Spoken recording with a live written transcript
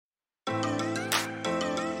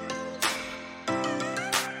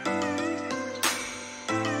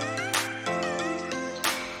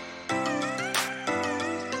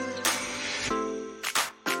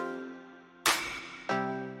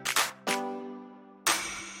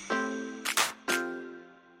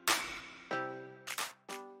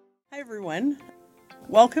everyone.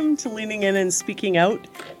 Welcome to Leaning In and Speaking Out,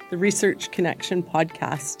 the Research Connection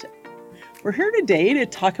podcast. We're here today to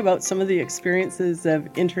talk about some of the experiences of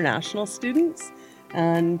international students,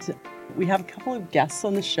 and we have a couple of guests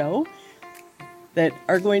on the show that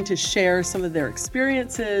are going to share some of their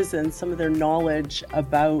experiences and some of their knowledge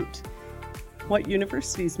about what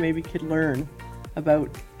universities maybe could learn about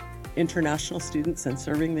international students and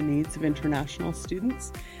serving the needs of international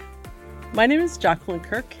students. My name is Jacqueline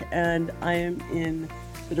Kirk, and I am in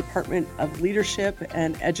the Department of Leadership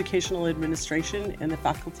and Educational Administration in the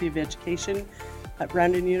Faculty of Education at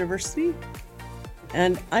Brandon University.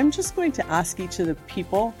 And I'm just going to ask each of the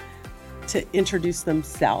people to introduce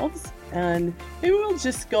themselves, and maybe we'll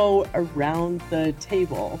just go around the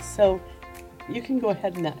table. So you can go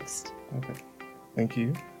ahead next. Okay, thank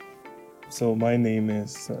you. So my name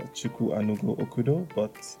is Chuwkuanugo Okudo,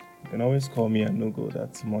 but you can always call me Anugo,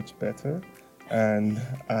 that's much better. And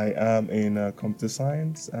I am in computer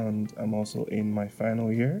science, and I'm also in my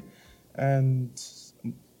final year. And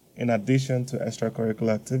in addition to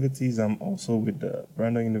extracurricular activities, I'm also with the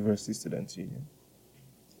Brandon University Students Union.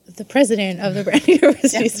 The president of the Brandon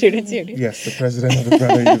University Students Union. Yes, the president of the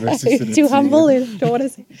Brandon University Students Too Union. humble, I don't want to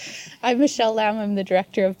say. I'm Michelle Lam, I'm the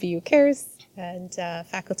director of BU Cares and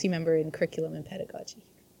faculty member in curriculum and pedagogy.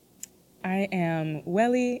 I am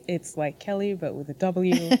Welly, it's like Kelly, but with a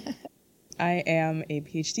W. I am a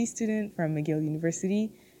PhD student from McGill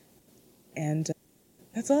University, and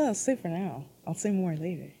that's all I'll say for now. I'll say more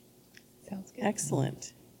later. Sounds good.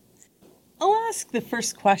 Excellent. I'll ask the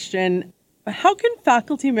first question. How can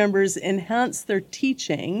faculty members enhance their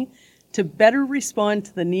teaching to better respond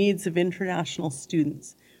to the needs of international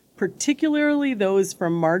students, particularly those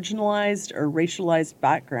from marginalized or racialized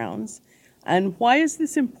backgrounds? And why is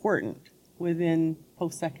this important within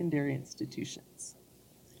post-secondary institutions?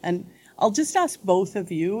 And I'll just ask both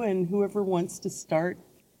of you, and whoever wants to start,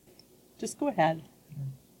 just go ahead.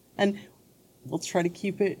 And we'll try to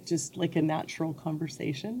keep it just like a natural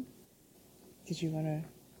conversation. Did you want to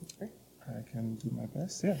go first? I can do my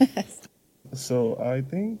best, yeah. So I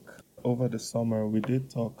think over the summer we did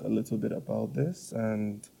talk a little bit about this,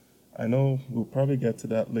 and I know we'll probably get to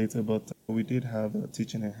that later, but we did have a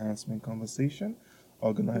teaching enhancement conversation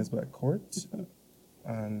organized by Kurt,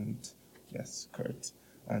 and yes, Kurt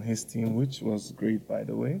and his team, which was great, by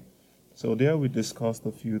the way. So there we discussed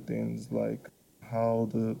a few things like how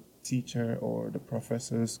the teacher or the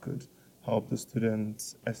professors could help the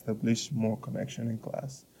students establish more connection in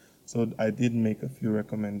class. So I did make a few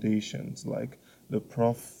recommendations, like the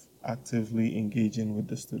prof actively engaging with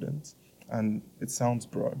the students. And it sounds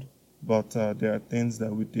broad, but there are things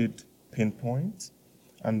that we did pinpoint.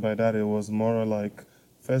 And by that, it was more like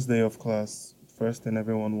first day of class, first thing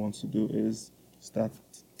everyone wants to do is start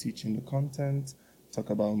teaching the content,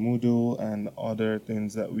 talk about Moodle and other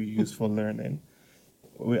things that we use for learning.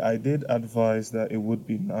 I did advise that it would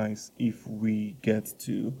be nice if we get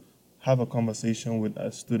to have a conversation with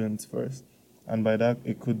our students first. And by that,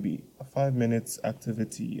 it could be a 5 minutes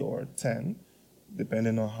activity or 10,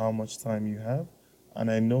 depending on how much time you have. And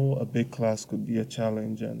I know a big class could be a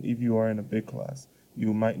challenge. And if you are in a big class,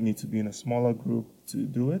 you might need to be in a smaller group to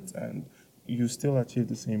do it, and you still achieve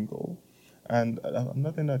the same goal. And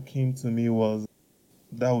another thing that came to me was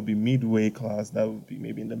that would be midway class, that would be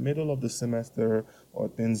maybe in the middle of the semester or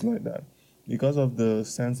things like that. Because of the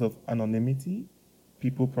sense of anonymity,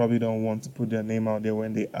 people probably don't want to put their name out there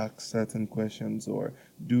when they ask certain questions or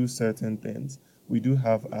do certain things. We do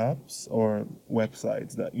have apps or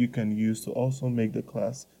websites that you can use to also make the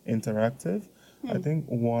class interactive. I think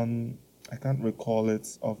one, I can't recall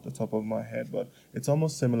it off the top of my head, but it's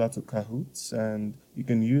almost similar to Kahoots, and you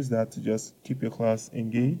can use that to just keep your class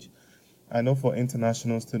engaged. I know for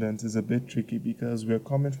international students it's a bit tricky because we're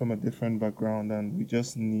coming from a different background and we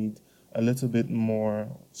just need a little bit more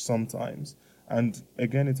sometimes. And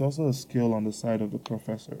again, it's also a skill on the side of the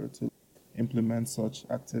professor to implement such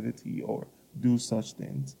activity or do such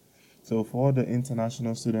things. So for the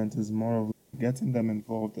international students, it's more of getting them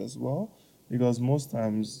involved as well, because most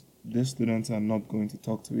times these students are not going to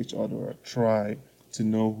talk to each other or try to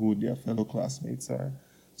know who their fellow classmates are.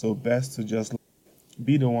 So best to just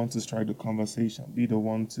be the one to strike the conversation, be the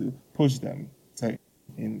one to push them,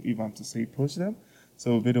 if I'm to say push them.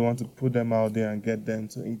 So be the one to put them out there and get them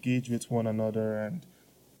to engage with one another and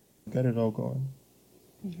get it all going.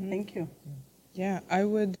 Mm-hmm. Thank you. Yeah,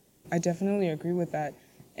 I definitely agree with that.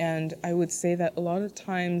 And I would say that a lot of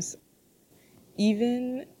times,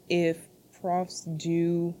 even if profs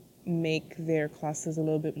do make their classes a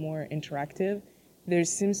little bit more interactive, there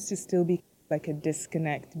seems to still be like a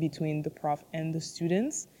disconnect between the prof and the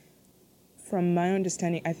students. from my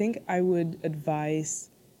understanding, I think I would advise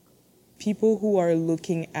people who are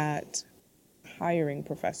looking at hiring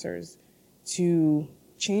professors to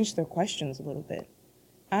change their questions a little bit.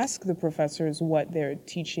 Ask the professors what their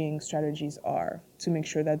teaching strategies are to make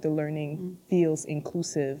sure that the learning feels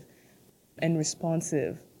inclusive and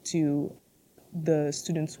responsive to the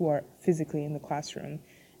students who are physically in the classroom.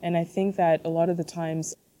 And I think that a lot of the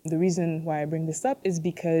times, the reason why I bring this up is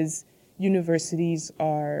because universities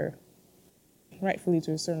are, rightfully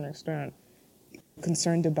to a certain extent,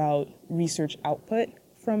 concerned about research output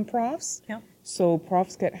from profs. Yeah. So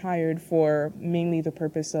profs get hired for mainly the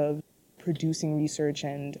purpose of producing research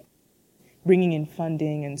and bringing in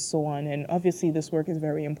funding and so on. And obviously this work is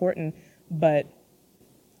very important, but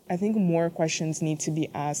I think more questions need to be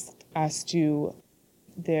asked as to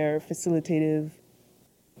their facilitative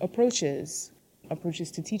approaches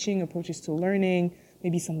to teaching, approaches to learning,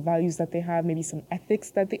 maybe some values that they have, maybe some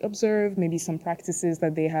ethics that they observe, maybe some practices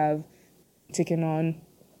that they have taken on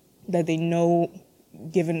that they know,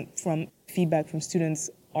 given from feedback from students,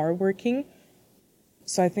 are working.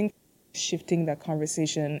 So I think shifting that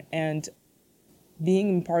conversation and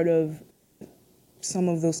being part of some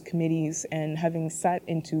of those committees and having sat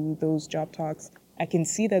into those job talks, I can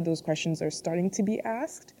see that those questions are starting to be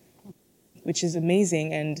asked, which is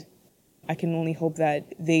amazing. And I can only hope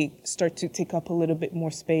that they start to take up a little bit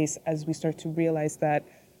more space as we start to realize that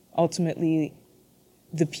ultimately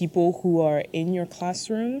the people who are in your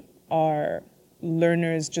classroom are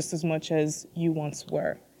learners just as much as you once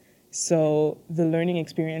were. So the learning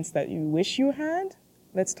experience that you wish you had,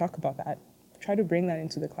 let's talk about that. Try to bring that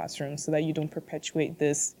into the classroom so that you don't perpetuate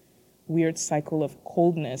this weird cycle of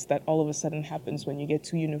coldness that all of a sudden happens when you get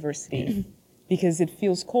to university. Because it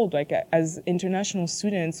feels cold. Like as international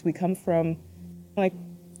students, we come from like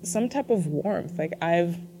some type of warmth. Like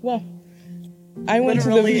I went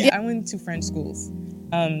to French schools.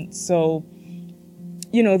 So,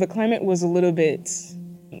 you know, the climate was a little bit,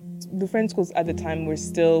 the French schools at the time were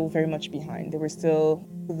still very much behind. They were still,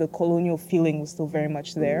 the colonial feeling was still very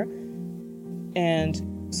much there.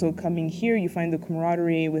 And so coming here, you find the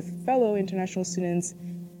camaraderie with fellow international students,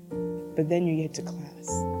 but then you get to class,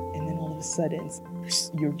 and then all of a sudden,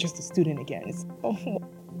 you're just a student again.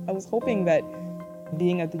 I was hoping that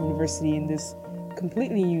being at the university in this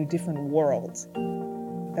completely new, different world,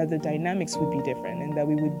 that the dynamics would be different and that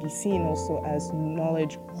we would be seen also as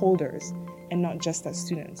knowledge holders and not just as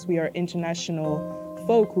students. We are international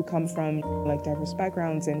folk who come from like diverse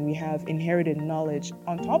backgrounds and we have inherited knowledge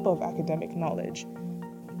on top of academic knowledge,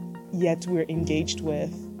 yet we're engaged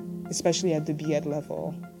with, especially at the B.Ed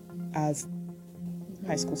level, as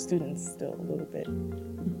high school students still a little bit.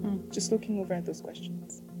 Just looking over at those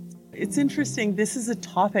questions. It's interesting. This is a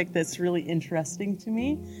topic that's really interesting to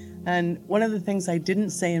me. And one of the things I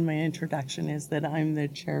didn't say in my introduction is that I'm the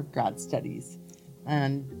chair of grad studies.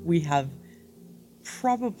 And we have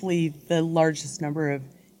probably the largest number of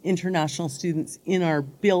international students in our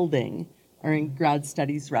building are in grad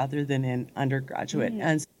studies rather than in undergraduate.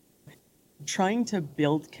 And so trying to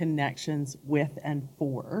build connections with and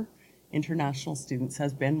for international students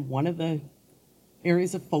has been one of the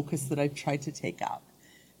areas of focus that I've tried to take up.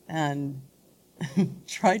 And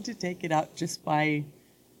tried to take it up just by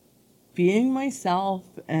being myself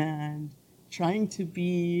and trying to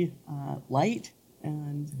be light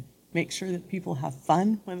and make sure that people have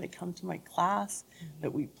fun when they come to my class,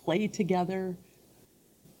 that we play together.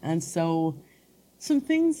 And so some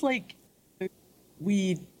things like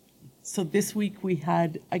so this week we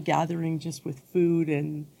had a gathering just with food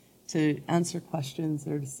and to answer questions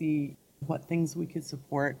or to see what things we could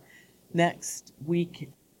support. Next week,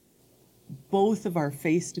 both of our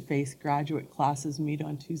face-to-face graduate classes meet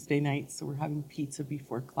on Tuesday nights, so we're having pizza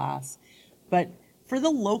before class. But for the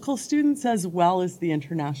local students as well as the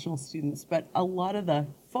international students, but a lot of the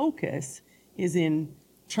focus is in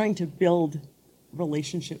trying to build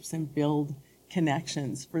relationships and build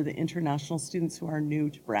connections for the international students who are new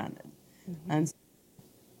to Brandon. And so,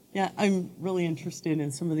 yeah, I'm really interested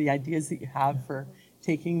in some of the ideas that you have for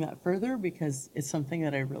taking that further because it's something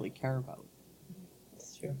that I really care about.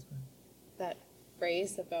 That's true. That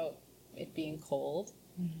phrase about it being cold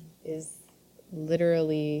is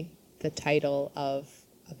literally the title of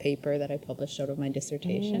a paper that I published out of my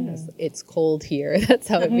dissertation. It's cold here. That's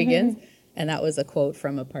how it begins. And that was a quote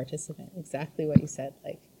from a participant. Exactly what you said.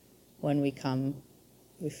 Like when we come,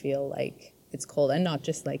 we feel like it's cold, and not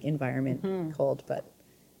just like environment cold, but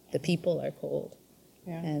the people are cold.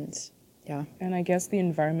 Yeah. And I guess the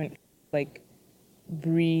environment like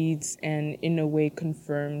breeds and in a way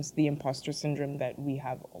confirms the imposter syndrome that we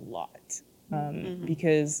have a lot.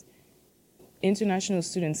 Because international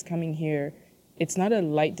students coming here, it's not a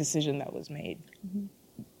light decision that was made.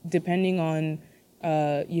 Depending on,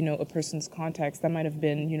 a person's context, that might have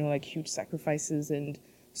been, like huge sacrifices and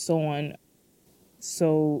so on.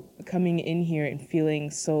 So coming in here and feeling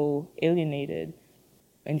so alienated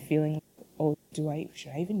and feeling, oh, should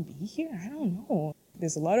I even be here? I don't know.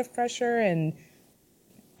 There's a lot of pressure and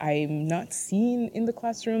I'm not seen in the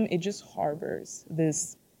classroom. It just harbors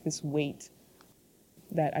this weight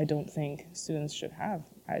that I don't think students should have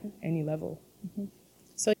at any level.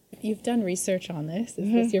 So you've done research on this.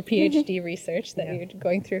 Is this your PhD research that you're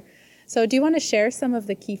going through? So do you want to share some of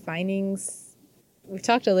the key findings? We've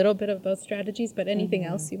talked a little bit about strategies, but anything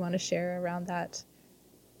else you want to share around that?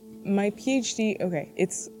 My PhD, okay,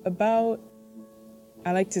 it's about,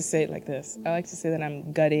 I like to say it like this. I like to say that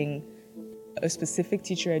I'm gutting a specific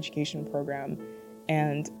teacher education program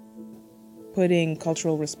and putting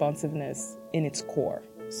cultural responsiveness in its core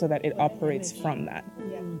so that it operates from that.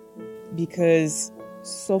 Yeah. Because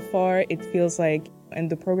so far it feels like, and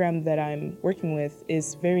the program that I'm working with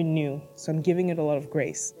is very new, so I'm giving it a lot of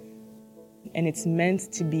grace. And it's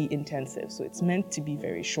meant to be intensive, so it's meant to be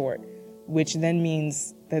very short, which then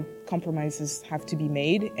means that compromises have to be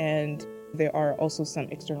made, and there are also some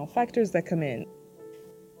external factors that come in.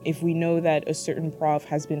 If we know that a certain prof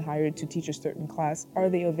has been hired to teach a certain class, are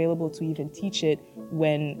they available to even teach it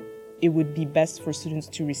when it would be best for students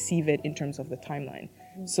to receive it in terms of the timeline?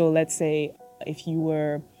 So let's say if you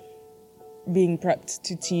were being prepped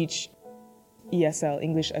to teach ESL,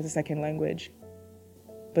 English as a Second Language,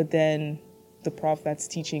 but then the prof that's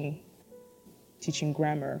teaching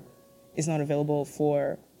grammar is not available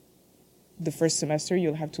for the first semester,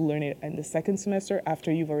 you'll have to learn it in the second semester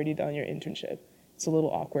after you've already done your internship. It's a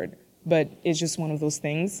little awkward, but it's just one of those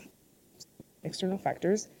things, external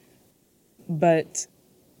factors. But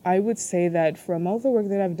I would say that from all the work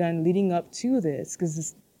that I've done leading up to this, because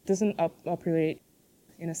this doesn't operate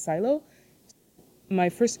in a silo, my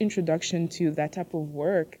first introduction to that type of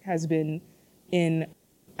work has been in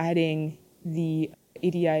adding the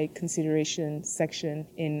ADI consideration section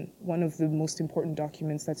in one of the most important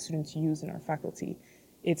documents that students use in our faculty.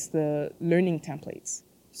 It's the learning templates.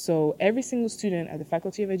 So every single student at the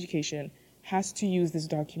Faculty of Education has to use this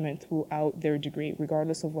document throughout their degree,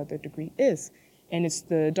 regardless of what their degree is. And it's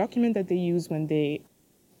the document that they use when they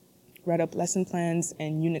write up lesson plans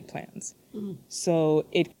and unit plans. So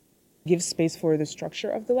it gives space for the structure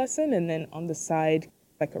of the lesson, and then on the side,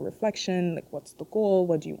 like a reflection, like what's the goal,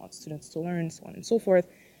 what do you want students to learn, so on and so forth.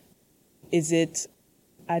 Is it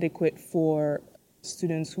adequate for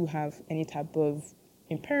students who have any type of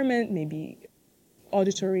impairment, maybe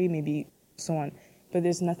auditory, maybe so on. But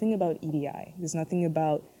there's nothing about EDI. There's nothing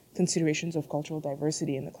about considerations of cultural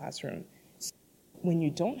diversity in the classroom. So when you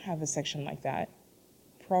don't have a section like that,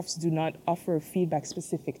 profs do not offer feedback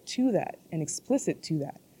specific to that and explicit to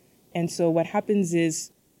that. And so what happens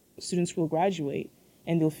is students will graduate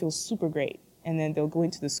and they'll feel super great. And then they'll go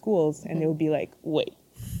into the schools and they'll be like, wait,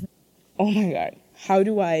 oh my God, how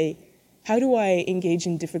do I engage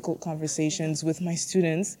in difficult conversations with my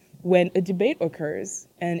students when a debate occurs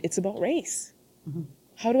and it's about race?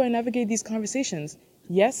 How do I navigate these conversations?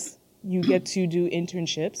 Yes, you get to do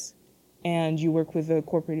internships and you work with a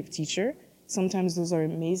cooperative teacher. Sometimes those are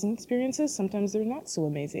amazing experiences, sometimes they're not so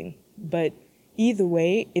amazing. But either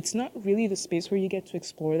way, it's not really the space where you get to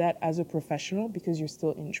explore that as a professional because you're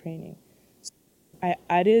still in training. So I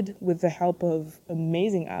added, with the help of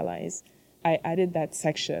amazing allies, I added that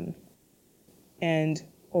section. And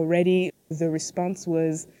already the response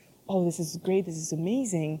was, oh, this is great, this is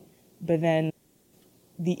amazing. But then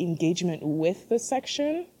the engagement with the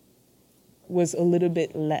section was a little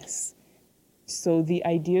bit less. So the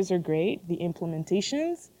ideas are great, the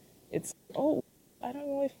implementations, it's, oh, I don't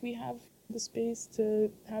know if we have the space to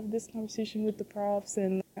have this conversation with the profs,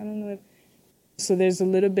 and I don't know if... So there's a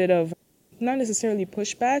little bit of, not necessarily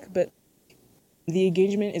pushback, but the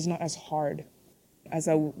engagement is not as hard as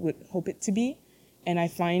I would hope it to be. And I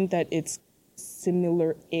find that it's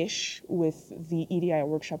similar-ish with the EDI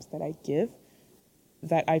workshops that I give,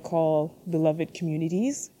 that I call beloved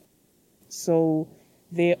communities. So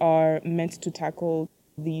they are meant to tackle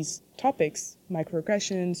these topics: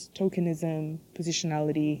 microaggressions, tokenism,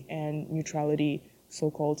 positionality, and neutrality,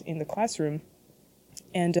 so-called, in the classroom.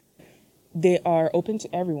 And they are open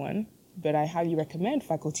to everyone, but I highly recommend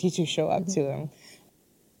faculty to show up to them.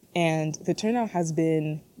 And the turnout has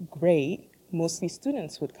been great. Mostly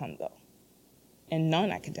students would come, though, and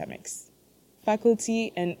non-academics.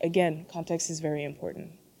 Faculty, and again, context is very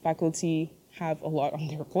important. Faculty have a lot on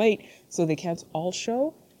their plate, so they can't all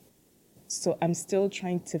show. So I'm still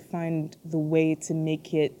trying to find the way to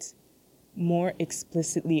make it more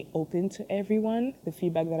explicitly open to everyone. The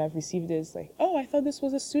feedback that I've received is like, oh, I thought this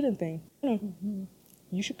was a student thing. No,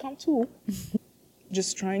 you should come too.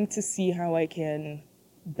 Just trying to see how I can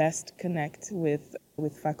best connect with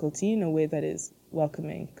faculty in a way that is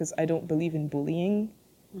welcoming, because I don't believe in bullying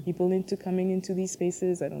people into coming into these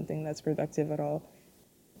spaces. I don't think that's productive at all.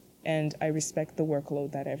 And I respect the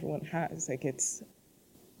workload that everyone has.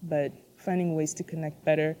 But finding ways to connect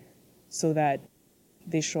better so that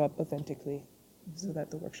they show up authentically, so that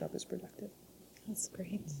the workshop is productive. That's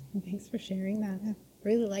great. Thanks for sharing that. I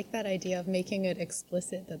really like that idea of making it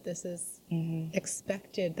explicit that this is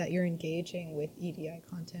expected, that you're engaging with EDI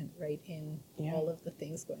content right in all of the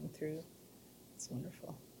things going through. It's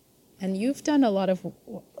wonderful. And you've done a lot of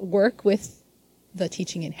work with the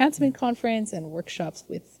Teaching Enhancement Conference and workshops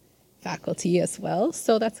with faculty as well.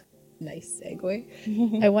 So that's a nice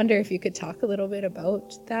segue. I wonder if you could talk a little bit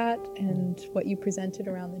about that and what you presented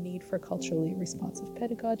around the need for culturally responsive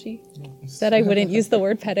pedagogy. Said I wouldn't use the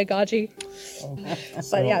word pedagogy.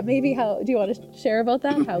 But yeah, maybe do you want to share about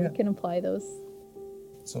that? How we can apply those?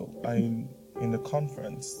 So in the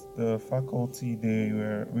conference, the faculty, they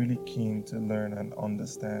were really keen to learn and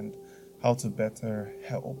understand how to better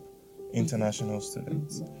help international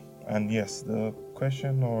students. And yes, the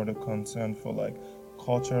question or the concern for like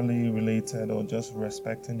culturally related or just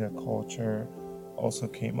respecting their culture also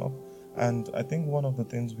came up. And I think one of the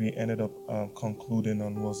things we ended up concluding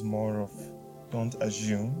on was more of don't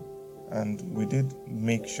assume. And we did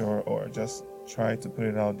make sure or just try to put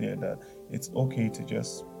it out there that it's okay to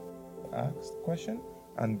just ask the question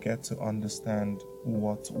and get to understand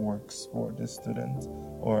what works for the student,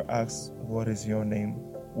 or ask, what is your name?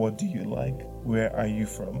 What do you like? Where are you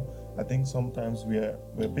from? I think sometimes we're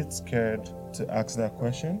a bit scared to ask that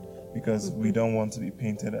question because we don't want to be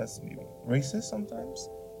painted as maybe racist sometimes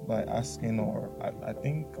by asking, or I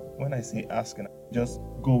think when I say asking, just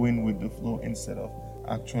going with the flow instead of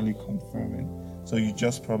actually confirming. So you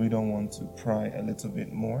just probably don't want to pry a little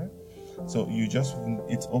bit more. So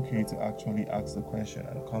it's okay to actually ask the question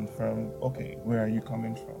and confirm, okay, where are you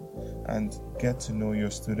coming from? And get to know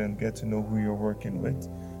your student, get to know who you're working with.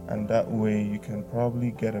 And that way you can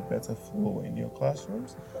probably get a better flow in your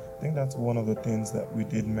classrooms. I think that's one of the things that we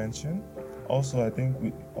did mention. Also, I think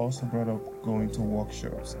we also brought up going to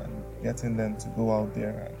workshops and getting them to go out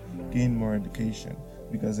there and gain more education,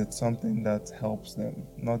 because it's something that helps them,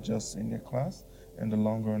 not just in their class, in the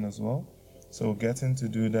long run as well. So getting to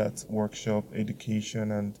do that workshop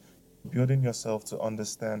education and building yourself to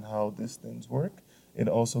understand how these things work, it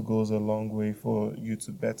also goes a long way for you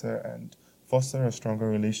to better and foster a stronger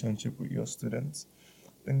relationship with your students.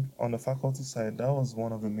 I think on the faculty side, that was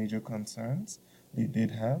one of the major concerns they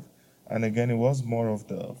did have. And again, it was more of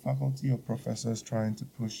the faculty or professors trying to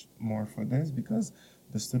push more for this, because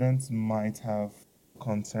the students might have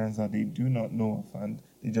concerns that they do not know of and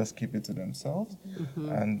they just keep it to themselves.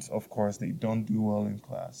 And of course, they don't do well in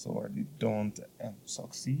class or they don't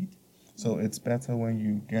succeed. So it's better when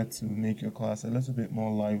you get to make your class a little bit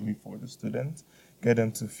more lively for the students, get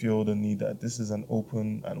them to feel the need that this is an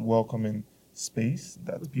open and welcoming space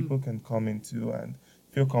that people can come into and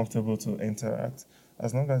feel comfortable to interact,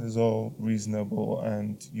 as long as it's all reasonable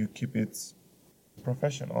and you keep it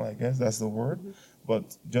professional, I guess that's the word.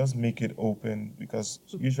 But just make it open, because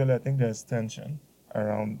usually I think there's tension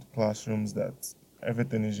around classrooms that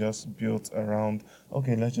everything is just built around,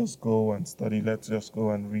 okay, let's just go and study, let's just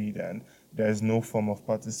go and read, and there's no form of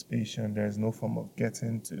participation, there's no form of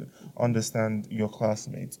getting to understand your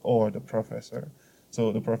classmates or the professor.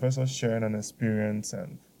 So the professor sharing an experience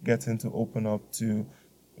and getting to open up to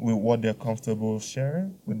with what they're comfortable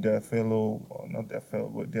sharing with their fellow, or not their fellow,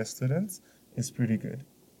 with their students, is pretty good.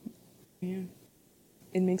 Yeah.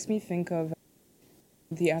 It makes me think of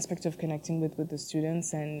the aspect of connecting with the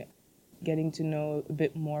students and getting to know a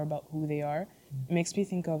bit more about who they are. It makes me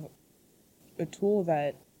think of a tool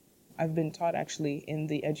that I've been taught actually in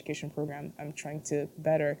the education program I'm trying to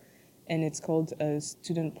better, and it's called a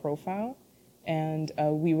student profile. And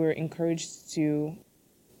we were encouraged to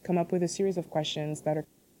come up with a series of questions that are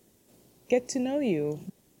get to know you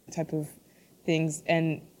type of things,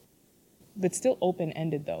 but still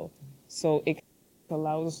open-ended though. So it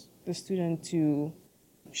allows the student to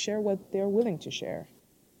share what they're willing to share.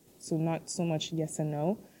 So not so much yes and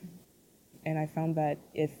no. And I found that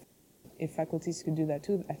if faculties could do that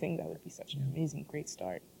too, I think that would be such an amazing, great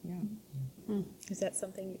start. Yeah. Is that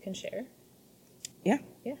something you can share? Yeah.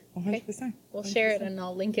 Yeah. 100%. We'll share it and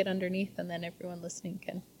I'll link it underneath, and then everyone listening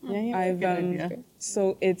can.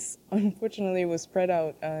 So it's unfortunately was spread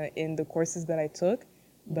out in the courses that I took,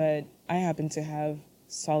 but I happen to have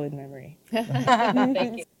solid memory.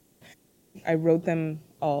 Thank you. I wrote them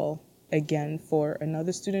all again for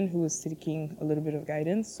another student who was seeking a little bit of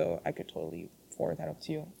guidance, so I could totally forward that up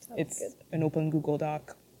to you. It's good. an open Google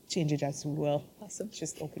Doc. Change it as you will. Awesome.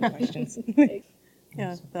 Just open questions.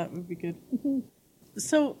 Yeah, that would be good.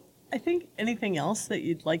 So I think anything else that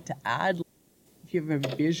you'd like to add, if you have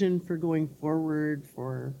a vision for going forward,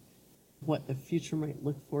 for what the future might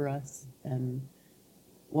look for us and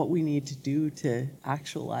what we need to do to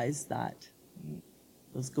actualize that,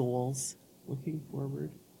 those goals looking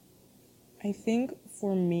forward. I think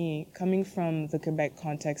for me, coming from the Quebec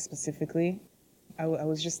context specifically, I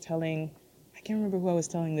was just telling, I can't remember who I was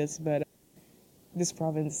telling this, but this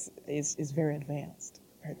province is very advanced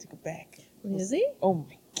compared to Quebec. Is he? Oh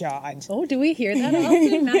my God. Oh, do we hear that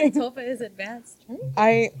often? Manitoba is advanced.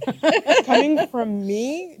 Coming from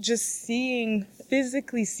me, just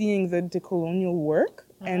physically seeing the decolonial work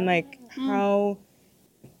and like how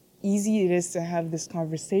easy it is to have this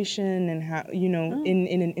conversation and how, in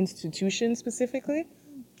an institution specifically,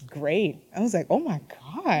 great. I was like, oh my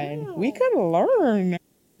God, we could learn.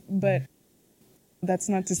 But that's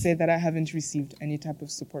not to say that I haven't received any type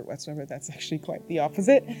of support whatsoever. That's actually quite the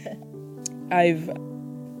opposite.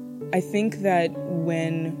 I think that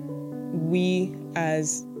when we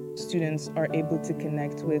as students are able to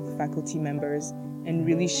connect with faculty members and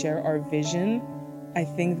really share our vision, I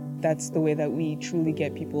think that's the way that we truly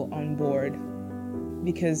get people on board,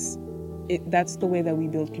 because that's the way that we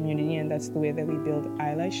build community and that's the way that we build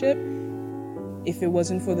allyship. If it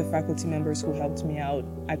wasn't for the faculty members who helped me out,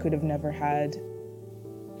 I could have never had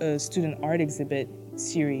a student art exhibit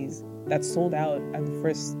series that sold out at the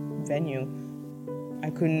first venue. I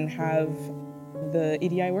couldn't have the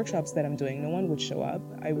EDI workshops that I'm doing. No one would show up.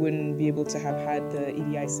 I wouldn't be able to have had the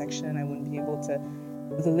EDI section. I wouldn't be able to,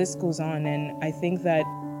 the list goes on. And I think that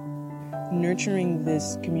nurturing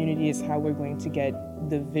this community is how we're going to get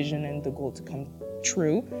the vision and the goal to come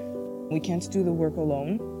true. We can't do the work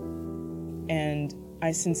alone. And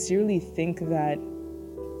I sincerely think that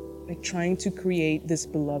trying to create this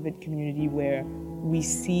beloved community where we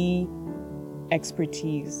see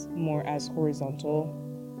expertise more as horizontal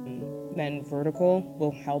than vertical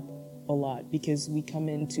will help a lot, because we come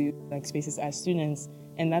into spaces as students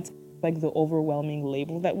and that's the overwhelming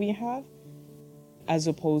label that we have, as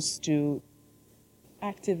opposed to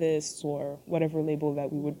activists or whatever label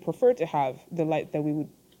that we would prefer to have, the light that we would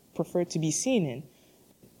prefer to be seen in.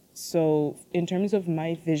 So in terms of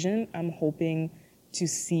my vision, I'm hoping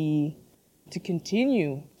to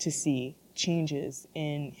continue to see changes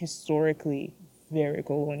in historically very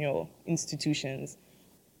colonial institutions.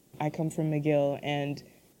 I come from McGill, and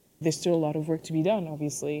there's still a lot of work to be done,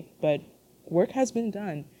 obviously, but work has been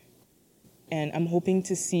done. And I'm hoping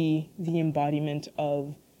to see the embodiment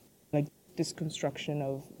of this construction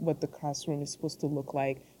of what the classroom is supposed to look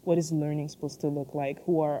like, what is learning supposed to look like,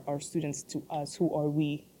 who are our students to us, who are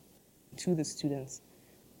we to the students.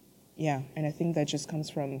 Yeah, and I think that just comes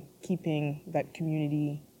from keeping that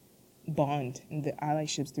community bond and the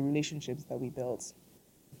allyships, the relationships that we build.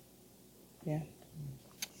 Yeah.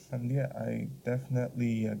 And yeah, I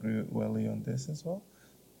definitely agree with Welly on this as well.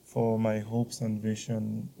 For my hopes and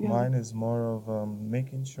vision, mine is more of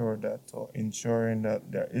making sure that, or ensuring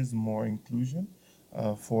that there is more inclusion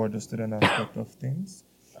for the student aspect of things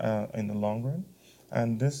in the long run.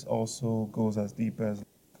 And this also goes as deep as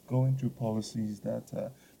going through policies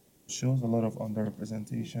that shows a lot of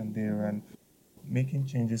underrepresentation there and making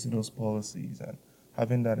changes to those policies and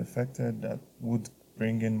having that affected that would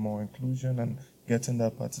bring in more inclusion and getting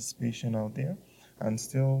that participation out there. And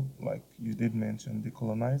still, like you did mention,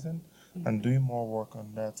 decolonizing and doing more work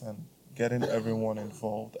on that and getting everyone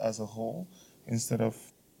involved as a whole instead of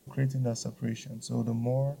creating that separation. So the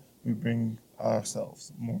more we bring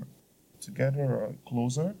ourselves more together or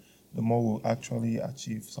closer, the more we'll actually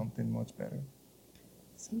achieve something much better.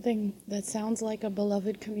 Something that sounds like a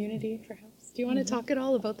beloved community, perhaps. Do you want to talk at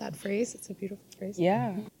all about that phrase? It's a beautiful phrase.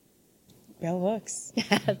 Yeah. Bell hooks.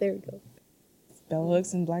 Yeah, there we go. Bell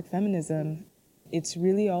hooks and Black feminism. It's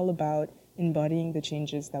really all about embodying the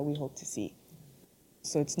changes that we hope to see.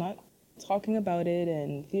 So it's not talking about it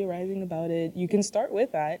and theorizing about it. You can start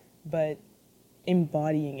with that, but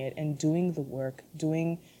embodying it and doing the work,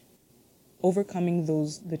 overcoming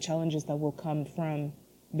the challenges that will come from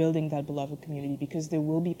building that beloved community, because there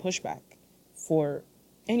will be pushback for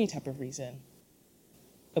any type of reason.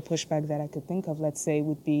 A pushback that I could think of, let's say,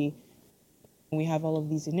 would be, we have all of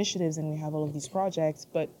these initiatives and we have all of these projects,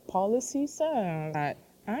 but policy says that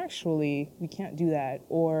actually we can't do that.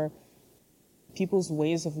 Or people's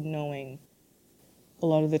ways of knowing. A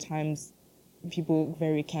lot of the times people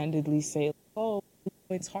very candidly say, oh,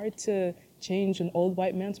 It's hard to change an old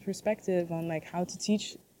white man's perspective on like how to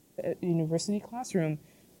teach a university classroom.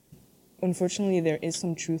 Unfortunately, there is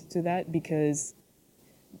some truth to that because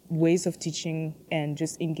ways of teaching and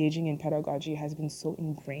just engaging in pedagogy has been so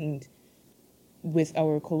ingrained with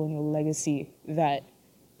our colonial legacy that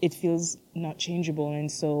it feels not changeable.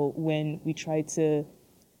 And so when we try to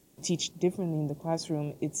teach differently in the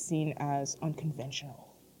classroom, it's seen as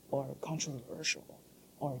unconventional or controversial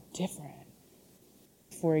or different.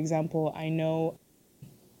 For example, I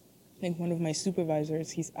think one of my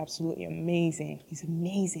supervisors, he's absolutely amazing. He's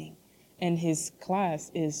amazing. And his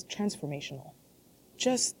class is transformational,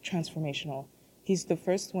 just transformational. He's the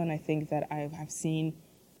first one I think that I have seen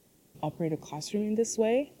operate a classroom in this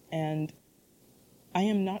way. And I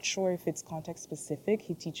am not sure if it's context specific.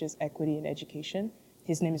 He teaches equity in education.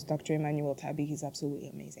 His name is Dr. Emmanuel Tabi. He's absolutely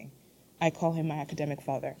amazing. I call him my academic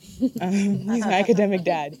father. He's my academic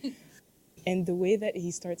dad. And the way that he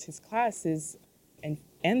starts his class and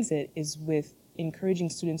ends it is with encouraging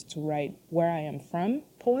students to write where I am from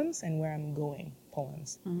poems and where I'm going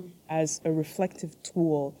poems as a reflective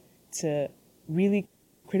tool to really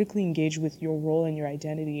critically engage with your role and your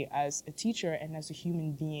identity as a teacher and as a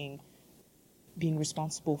human being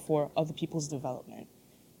responsible for other people's development.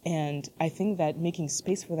 And I think that making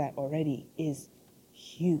space for that already is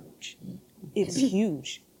huge. It's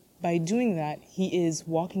huge. By doing that, he is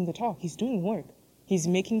walking the talk. He's doing work. He's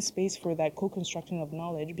making space for that co-constructing of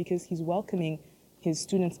knowledge because he's welcoming his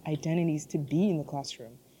students' identities to be in the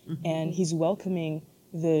classroom. And he's welcoming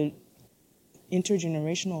the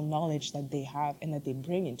intergenerational knowledge that they have and that they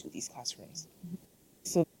bring into these classrooms.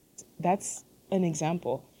 So that's an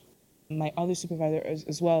example. My other supervisor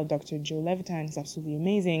as well, Dr. Joe Levitan, is absolutely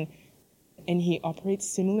amazing. And he operates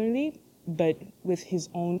similarly, but with his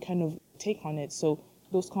own kind of take on it. So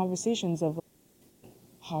those conversations of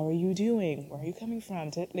how are you doing? Where are you coming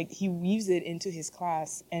from? Like he weaves it into his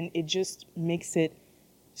class and it just makes it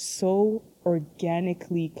so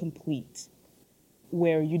organically complete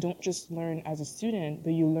where you don't just learn as a student,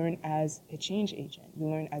 but you learn as a change agent. You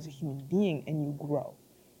learn as a human being and you grow.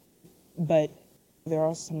 But there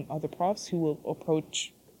are some other profs who will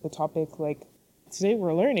approach the topic like, today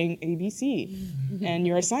we're learning ABC and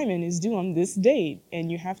your assignment is due on this date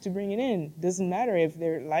and you have to bring it in. Doesn't matter if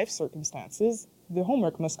their life circumstances, the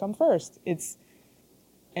homework must come first.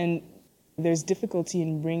 And there's difficulty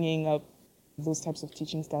in bringing up those types of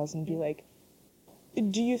teaching styles and be like,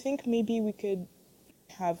 do you think maybe we could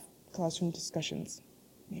have classroom discussions,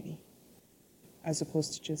 maybe, as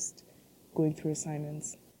opposed to just going through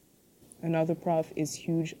assignments? Another prof is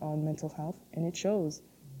huge on mental health, and it shows.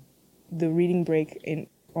 The reading break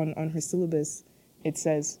on her syllabus, it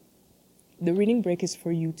says, the reading break is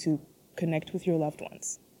for you to connect with your loved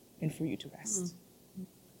ones and for you to rest.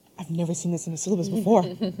 I've never seen this in a syllabus before.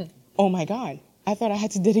 Oh my God, I thought I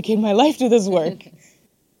had to dedicate my life to this work.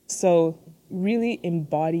 So really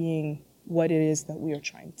embodying what it is that we are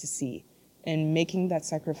trying to see and making that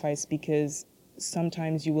sacrifice because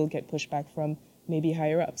sometimes you will get pushback from maybe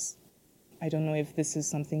higher ups. I don't know if this is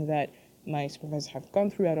something that my supervisors have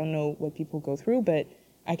gone through. I don't know what people go through, but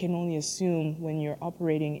I can only assume when you're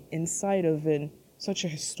operating inside of such a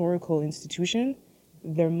historical institution,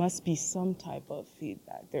 there must be some type of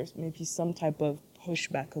feedback. There's maybe some type of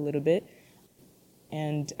pushback a little bit.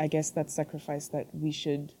 And I guess that sacrifice that we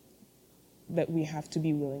have to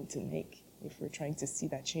be willing to make if we're trying to see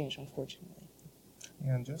that change, unfortunately.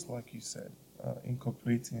 Yeah, and just like you said,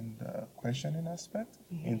 incorporating the questioning aspect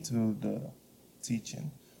into the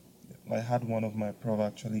teaching. I had one of my prof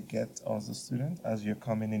actually get us a student, as you're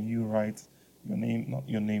coming in, you write your name, not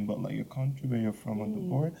your name, but like your country, where you're from on the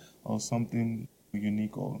board, or something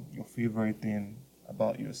unique or your favorite thing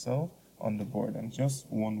about yourself on the board, and just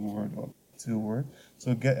one word or 2 words.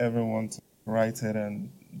 So get everyone to write it,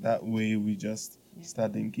 and that way we just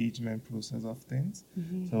start the engagement process of things.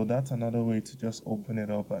 So that's another way to just open it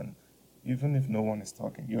up, and even if no one is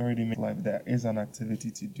talking, you already make like there is an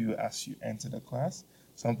activity to do as you enter the class,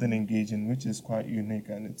 something engaging, which is quite unique,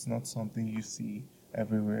 and it's not something you see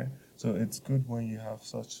everywhere. So it's good when you have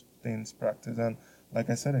such things practiced. And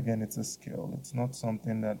like I said again, it's a skill. It's not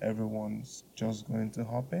something that everyone's just going to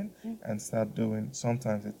hop in and start doing.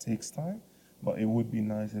 Sometimes it takes time, but it would be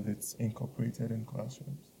nice if it's incorporated in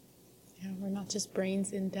classrooms. Yeah, we're not just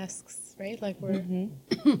brains in desks, right? Like we're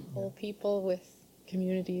whole people with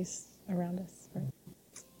communities around us. Right?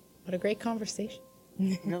 What a great conversation.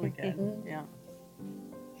 Really good. Yeah.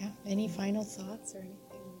 Yeah. Any final thoughts or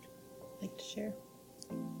anything you'd like to share?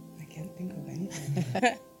 I can't think of anything.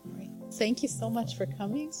 All right. Thank you so much for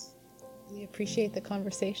coming. We appreciate the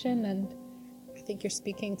conversation, and I think you're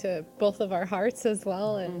speaking to both of our hearts as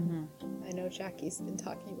well. And I know Jackie's been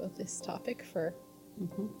talking about this topic for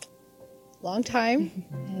a long time.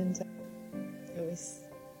 And I always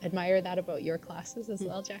admire that about your classes as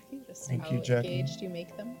well, Jackie, just Thank how you, Jackie. engaged you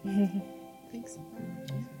make them. Thanks.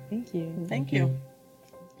 Thank you. Thank you.